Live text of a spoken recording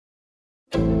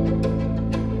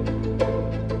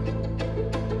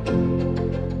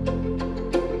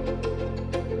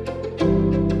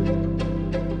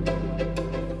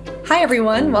Hi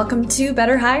everyone, welcome to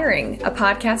Better Hiring, a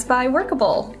podcast by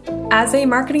Workable. As a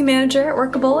marketing manager at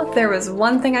Workable, if there was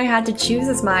one thing I had to choose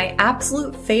as my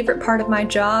absolute favorite part of my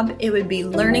job, it would be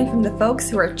learning from the folks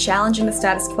who are challenging the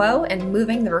status quo and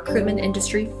moving the recruitment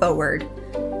industry forward.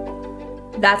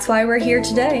 That's why we're here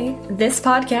today. This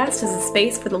podcast is a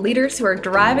space for the leaders who are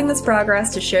driving this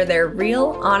progress to share their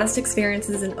real, honest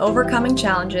experiences in overcoming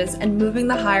challenges and moving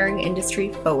the hiring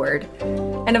industry forward.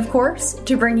 And of course,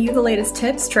 to bring you the latest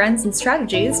tips, trends, and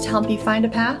strategies to help you find a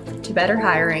path to better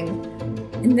hiring.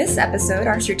 In this episode,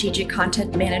 our strategic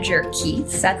content manager, Keith,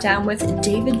 sat down with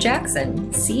David Jackson,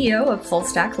 CEO of Full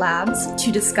Stack Labs,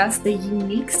 to discuss the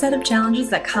unique set of challenges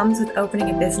that comes with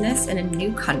opening a business in a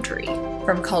new country,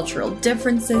 from cultural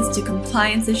differences to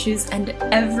compliance issues and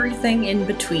everything in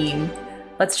between.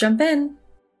 Let's jump in.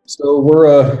 So we're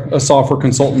a software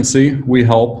consultancy. We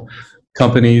help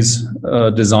companies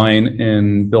design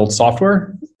and build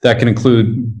software. That can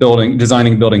include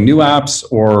designing and building new apps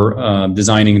or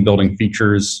designing and building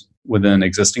features within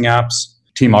existing apps,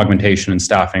 team augmentation and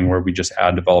staffing, where we just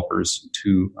add developers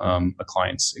to a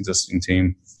client's existing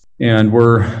team. And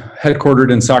we're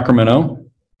headquartered in Sacramento.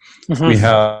 Mm-hmm. We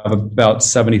have about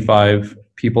 75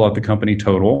 people at the company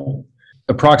total.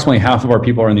 Approximately half of our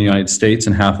people are in the United States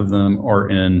and half of them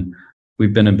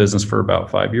we've been in business for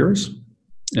about 5 years.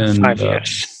 And 5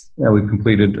 years. We've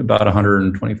completed about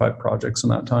 125 projects in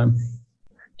that time.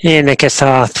 And I guess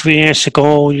 3 years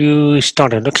ago, you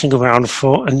started looking around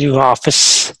for a new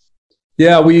office.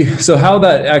 Yeah, so how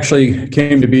that actually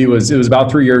came to be it was about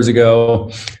 3 years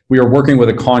ago. We were working with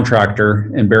a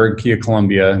contractor in Barranquilla,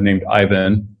 Colombia, named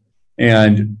Ivan.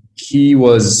 And he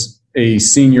was a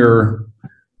senior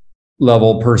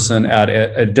level person at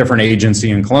a different agency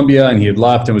in Colombia, and he had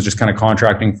left and was just kind of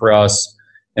contracting for us.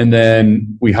 And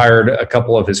then we hired a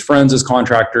couple of his friends as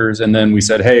contractors, and then we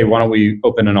said, hey, why don't we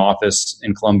open an office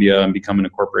in Colombia and become an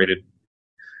incorporated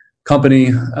company,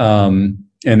 and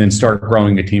then start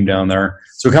growing a team down there.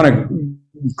 So it kind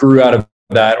of grew out of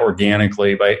that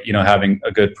organically by having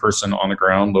a good person on the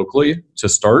ground locally to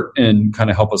start and kind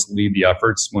of help us lead the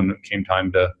efforts when it came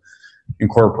time to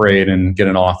incorporate and get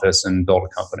an office and build a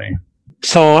company.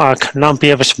 So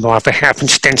Colombia was more of a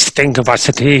happenstance thing about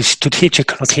the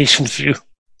strategic location for you.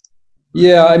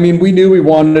 Yeah, I mean, we knew we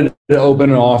wanted to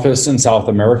open an office in South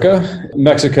America.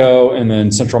 Mexico and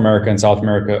then Central America and South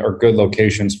America are good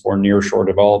locations for nearshore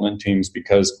development teams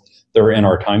because they're in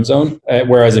our time zone.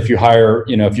 Whereas if you hire,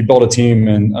 if you build a team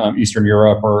in Eastern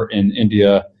Europe or in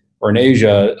India or in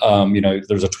Asia,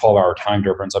 there's a 12-hour time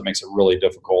difference that makes it really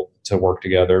difficult to work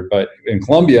together. But in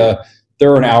Colombia,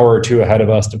 they're an hour or two ahead of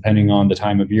us, depending on the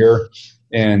time of year.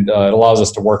 And it allows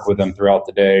us to work with them throughout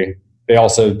the day. They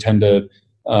also tend to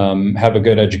have a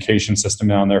good education system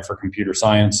down there for computer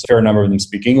science. A fair number of them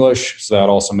speak English, so that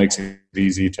also makes it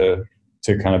easy to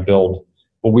kind of build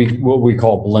what we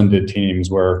call blended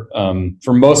teams, where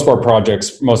for most of our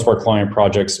projects, most of our client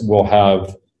projects, will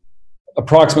have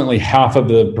approximately half of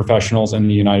the professionals in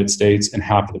the United States and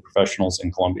half of the professionals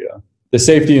in Colombia. The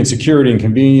safety and security and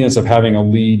convenience of having a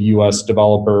lead U.S.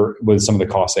 developer with some of the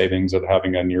cost savings of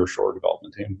having a nearshore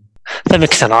development team. That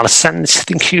makes a lot of sense.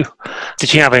 Thank you.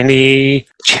 Did you have any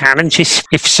challenges?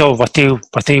 If so, what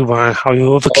they were, how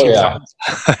you overcame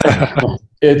them?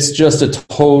 It's just a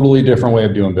totally different way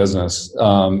of doing business.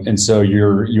 And so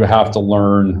you have to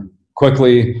learn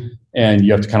quickly, and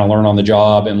you have to kind of learn on the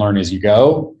job and learn as you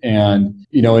go. And,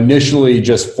 initially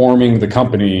just forming the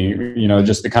company,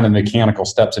 just the kind of mechanical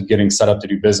steps of getting set up to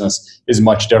do business is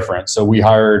much different. So we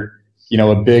hired,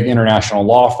 a big international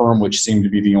law firm, which seemed to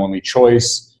be the only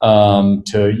choice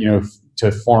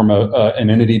to form an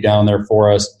entity down there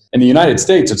for us. In the United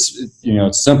States,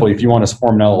 it's simply, if you want to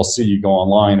form an LLC, you go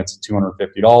online, it's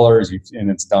 $250, and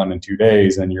it's done in 2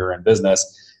 days, and you're in business.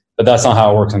 But that's not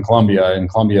how it works in Colombia. In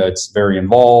Colombia, it's very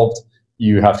involved.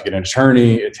 You have to get an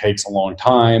attorney. It takes a long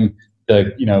time.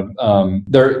 They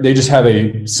just have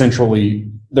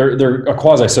they're a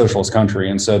quasi-socialist country,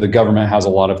 and so the government has a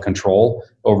lot of control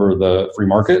over the free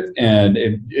market, and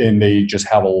they just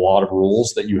have a lot of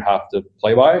rules that you have to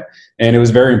play by. And it was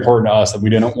very important to us that we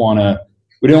didn't want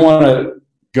to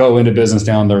go into business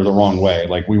down there the wrong way.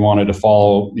 Like, we wanted to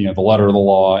follow the letter of the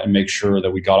law and make sure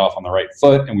that we got off on the right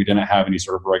foot and we didn't have any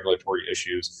sort of regulatory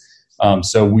issues.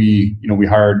 So we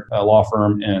hired a law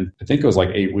firm, and I think it was like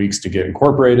 8 weeks to get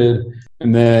incorporated,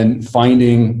 and then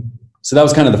so that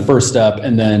was kind of the first step.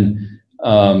 And then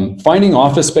finding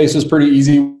office space was pretty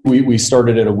easy. We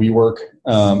started at a WeWork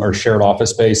or shared office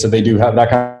space. So they do have that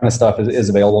kind of stuff is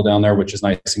available down there, which is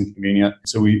nice and convenient.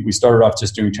 So we started off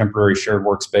just doing temporary shared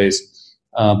workspace.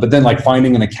 But then like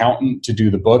finding an accountant to do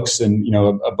the books and,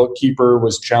 a bookkeeper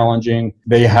was challenging.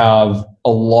 They have a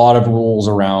lot of rules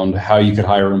around how you could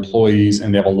hire employees,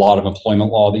 and they have a lot of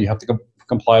employment law that you have to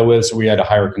comply with. So we had to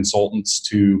hire consultants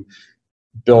to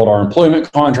build our employment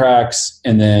contracts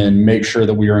and then make sure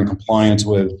that we are in compliance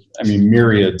with,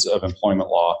 myriads of employment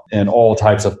law and all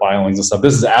types of filings and stuff.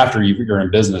 This is after you're in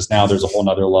business. Now there's a whole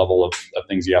nother level of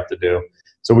things you have to do.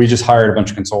 So we just hired a bunch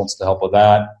of consultants to help with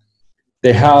that.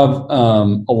 They have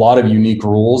a lot of unique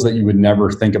rules that you would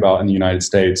never think about in the United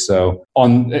States. So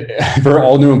for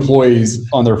all new employees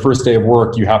on their first day of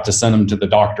work, you have to send them to the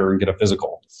doctor and get a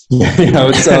physical. So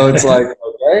it's like,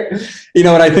 okay. And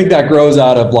I think that grows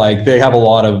out of like, they have a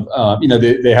lot of,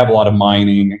 they have a lot of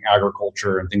mining,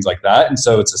 agriculture and things like that. And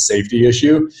so it's a safety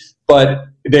issue, but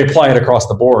they apply it across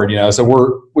the board,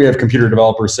 so we have computer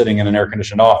developers sitting in an air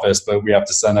conditioned office, but we have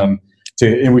to send them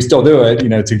and we still do it,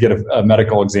 to get a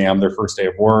medical exam their first day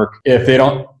of work. If they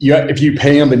don't, if you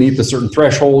pay them beneath a certain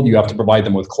threshold, you have to provide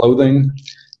them with clothing,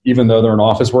 even though they're an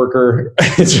office worker.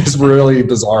 It's just really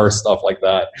bizarre stuff like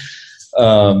that.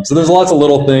 So there's lots of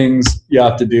little things you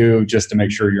have to do just to make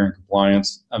sure you're in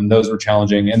compliance. Those were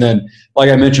challenging. And then,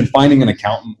 like I mentioned, finding an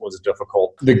accountant was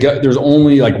difficult. There's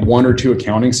only like 1 or 2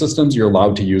 accounting systems you're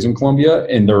allowed to use in Colombia,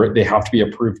 and they have to be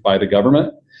approved by the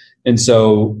government. And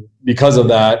so because of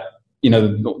that,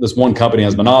 this one company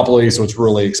has monopoly, so it's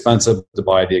really expensive to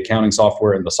buy the accounting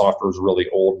software, and the software is really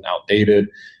old and outdated.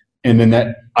 And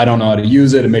then I don't know how to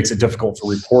use it. It makes it difficult for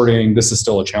reporting. This is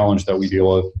still a challenge that we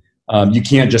deal with. You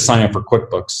can't just sign up for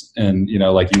QuickBooks and,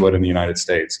 like you would in the United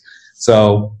States.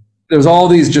 So there's all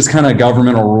these just kind of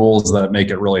governmental rules that make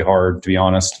it really hard, to be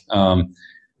honest. So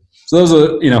those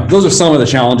are some of the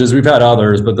challenges. We've had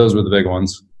others, but those were the big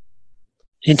ones.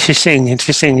 Interesting.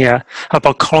 Yeah. How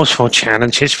about cultural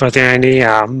challenges? Were there any,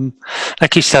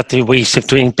 like you said, the ways of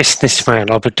doing business were a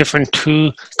little bit different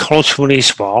too, culturally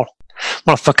as well?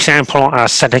 Well, for example,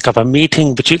 setting up a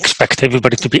meeting, would you expect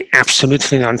everybody to be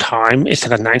absolutely on time? Is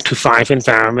it a 9-to-5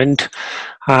 environment?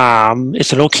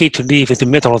 Is it okay to leave in the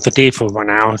middle of the day for 1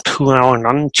 hour, 2-hour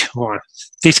lunch, or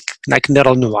these like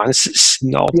little nuances?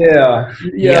 No.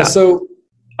 Yeah. So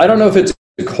I don't know if it's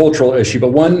a cultural issue,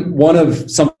 but one of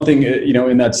something,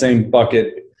 in that same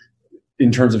bucket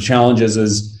in terms of challenges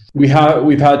is we've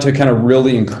had to kind of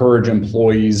really encourage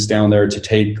employees down there to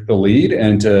take the lead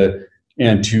and to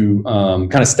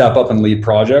kind of step up and lead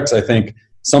projects. I think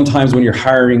sometimes when you're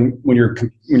hiring, when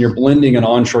you're blending an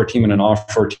onshore team and an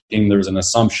offshore team, there's an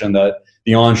assumption that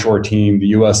the onshore team, the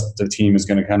U.S. team, is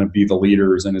going to kind of be the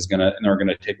leaders and are going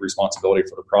to take responsibility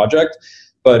for the project.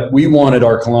 But we wanted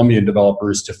our Colombian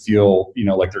developers to feel,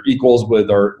 like they're equals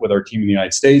with our team in the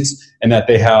United States, and that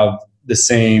they have the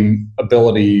same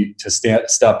ability to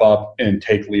step up and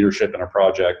take leadership in a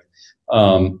project.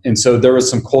 And so there was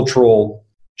some cultural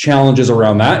challenges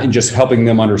around that, and just helping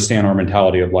them understand our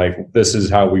mentality of like, this is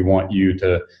how we want you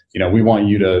to, we want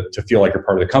you to feel like you're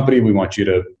part of the company. We want you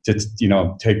to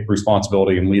take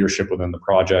responsibility and leadership within the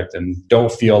project, and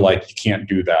don't feel like you can't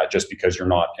do that just because you're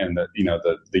not in the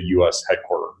U.S.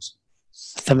 headquarters.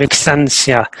 That makes sense.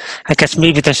 Yeah, I guess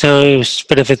maybe there's a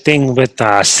bit of a thing with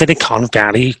Silicon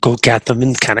Valley. Go get them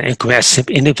and kind of aggressive,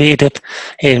 innovative,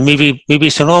 and maybe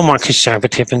it's a little more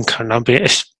conservative in Colombia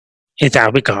in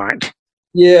that regard.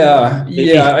 Yeah.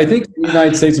 I think the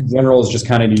United States in general is just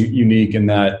kind of unique in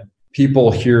that people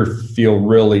here feel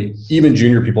really, even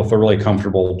junior people feel really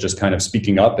comfortable just kind of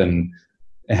speaking up and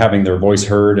having their voice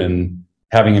heard and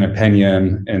having an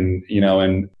opinion,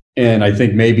 and I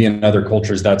think maybe in other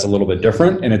cultures that's a little bit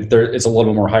different, and it's a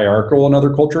little bit more hierarchical in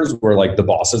other cultures where like the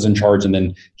boss is in charge and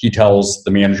then he tells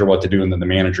the manager what to do, and then the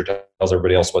manager tells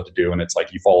everybody else what to do, and it's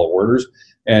like you follow orders.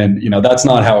 And that's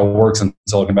not how it works in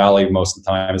Silicon Valley most of the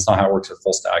time. It's not how it works at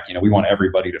Full Stack. We want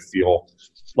everybody to feel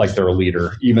like they're a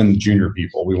leader, even junior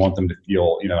people. We want them to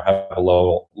feel, have a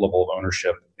low level of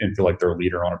ownership and feel like they're a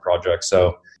leader on a project.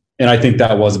 So, and I think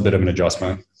that was a bit of an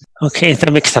adjustment. Okay,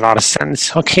 that makes a lot of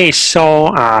sense. Okay,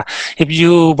 so if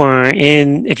you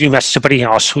met somebody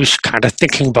else who's kind of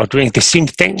thinking about doing the same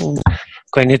thing,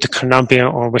 going into Colombia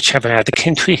or whichever other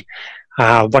country,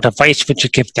 what advice would you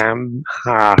give them?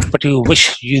 What do you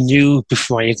wish you knew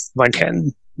before you went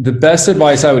in? The best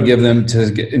advice I would give them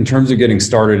in terms of getting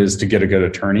started is to get a good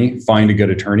attorney, find a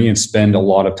good attorney, and spend a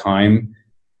lot of time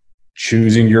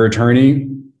choosing your attorney.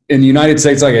 In the United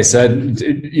States, like I said,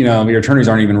 your attorneys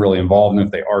aren't even really involved, and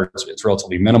if they are, it's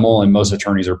relatively minimal, and most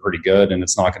attorneys are pretty good, and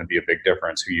it's not going to be a big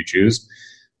difference who you choose.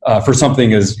 For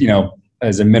something as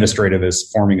administrative as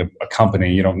forming a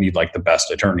company, you don't need like the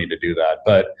best attorney to do that.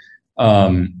 But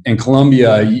in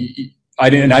Colombia, I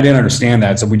didn't understand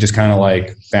that, so we just kind of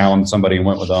like found somebody and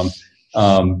went with them.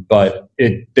 But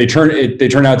they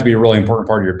turn out to be a really important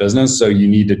part of your business. So you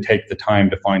need to take the time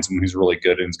to find someone who's really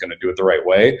good and is going to do it the right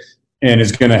way, and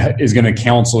is going to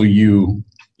counsel you.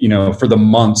 For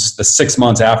the 6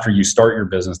 months after you start your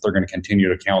business, they're going to continue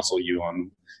to counsel you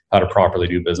on how to properly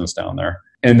do business down there.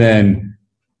 And then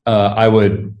I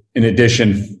would, in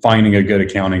addition, finding a good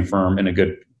accounting firm and a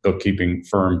good bookkeeping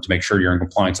firm to make sure you're in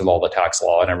compliance with all the tax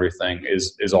law and everything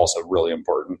is also really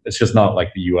important. It's just not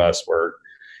like the US where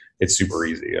it's super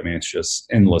easy. I mean, it's just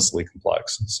endlessly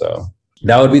complex. So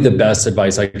that would be the best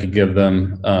advice I could give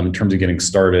them in terms of getting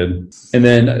started. And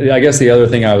then I guess the other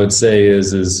thing I would say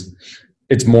is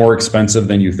it's more expensive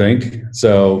than you think.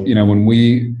 So,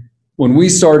 when we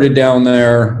started down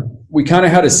there, we kind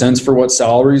of had a sense for what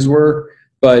salaries were,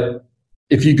 but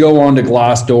if you go on to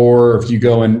Glassdoor, if you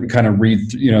go and kind of read,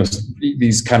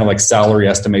 these kind of like salary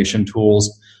estimation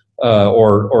tools,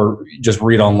 or just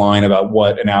read online about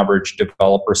what an average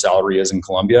developer salary is in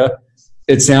Colombia,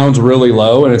 it sounds really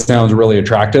low and it sounds really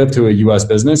attractive to a U.S.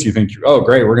 business. You think, oh,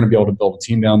 great, we're going to be able to build a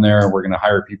team down there. We're going to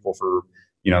hire people for,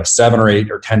 $7 or $8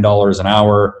 or $10 an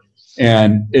hour.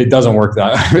 And it doesn't work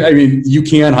that. I mean, you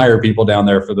can hire people down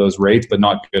there for those rates, but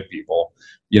not good people.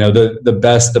 The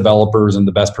best developers and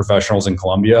the best professionals in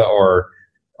Colombia are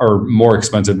more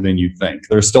expensive than you'd think.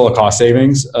 There's still a cost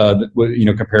savings, compared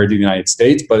to the United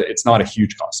States, but it's not a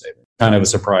huge cost saving. Kind of a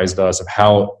surprise to us of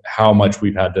how much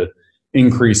we've had to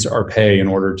increase our pay in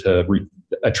order to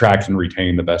attract and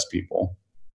retain the best people.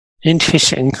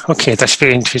 Interesting. Okay, that's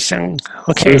very interesting.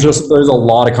 Okay. There's a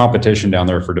lot of competition down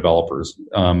there for developers.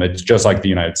 It's just like the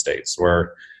United States,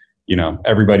 where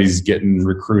everybody's getting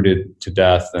recruited to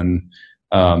death, and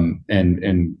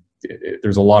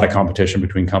there's a lot of competition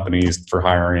between companies for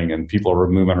hiring, and people are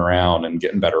moving around and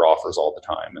getting better offers all the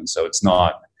time. And so it's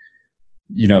not,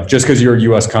 just because you're a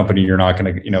U.S. company, you're not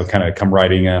going to kind of come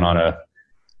riding in on a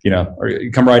or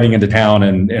come riding into town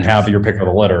and have your pick of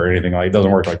the litter or anything. Like, it doesn't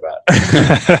work like that.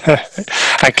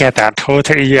 I get that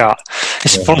totally. Yeah, I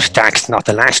suppose that's not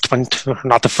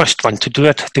the first one to do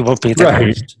it. They won't be the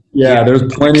last. Yeah, there's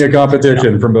plenty of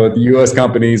competition from both U.S.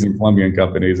 companies and Colombian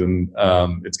companies, and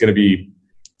it's going to be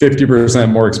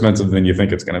 50% more expensive than you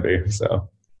think it's going to be. So.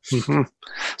 Mm-hmm.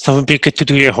 So it would be good to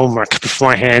do your homework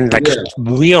beforehand,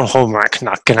 real homework,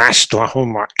 not Glassdoor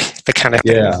homework. The kind of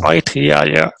thing, right?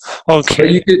 Yeah. Okay.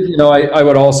 But you could, I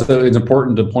would also. It's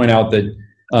important to point out that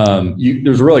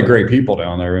there's really great people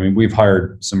down there. I mean, we've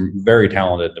hired some very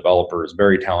talented developers,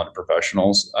 very talented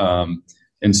professionals,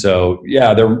 and so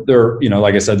they're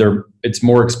like I said, it's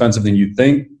more expensive than you'd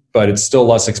think, but it's still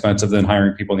less expensive than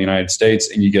hiring people in the United States,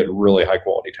 and you get really high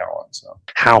quality talent. So,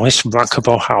 how has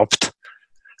Workable helped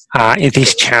in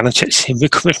these challenges in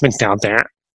recruitment down there?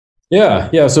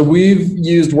 Yeah. So we've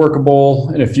used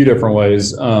Workable in a few different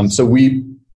ways. One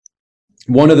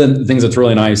of the things that's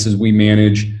really nice is we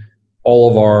manage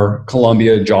all of our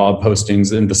Colombia job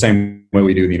postings in the same way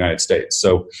we do in the United States.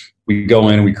 So we go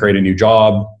in, we create a new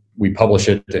job, we publish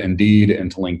it to Indeed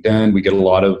and to LinkedIn. We get a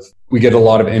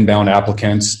lot of inbound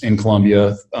applicants in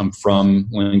Colombia from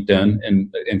LinkedIn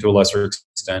and to a lesser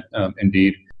extent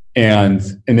Indeed. And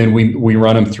then we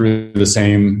run them through the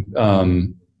same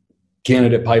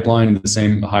candidate pipeline and the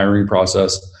same hiring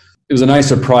process. It was a nice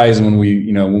surprise when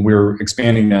we were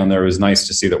expanding down there. It was nice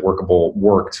to see that Workable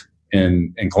worked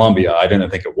in Colombia. I didn't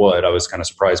think it would. I was kind of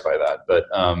surprised by that. But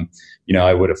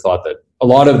I would have thought that a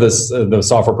lot of the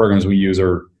software programs we use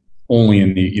are only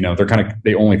in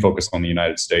they only focus on the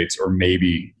United States or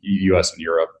maybe US and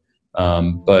Europe.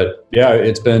 But yeah,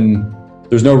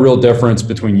 there's no real difference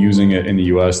between using it in the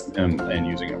US and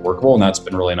using it Workable, and that's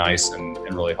been really nice and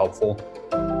really helpful.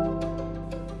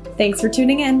 Thanks for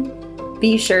tuning in.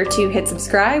 Be sure to hit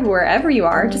subscribe wherever you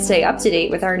are to stay up to date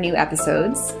with our new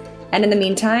episodes. And in the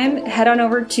meantime, head on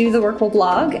over to the Workable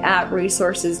blog at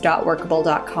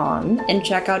resources.workable.com and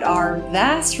check out our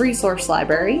vast resource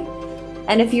library.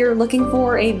 And if you're looking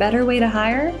for a better way to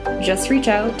hire, just reach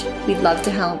out. We'd love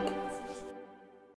to help.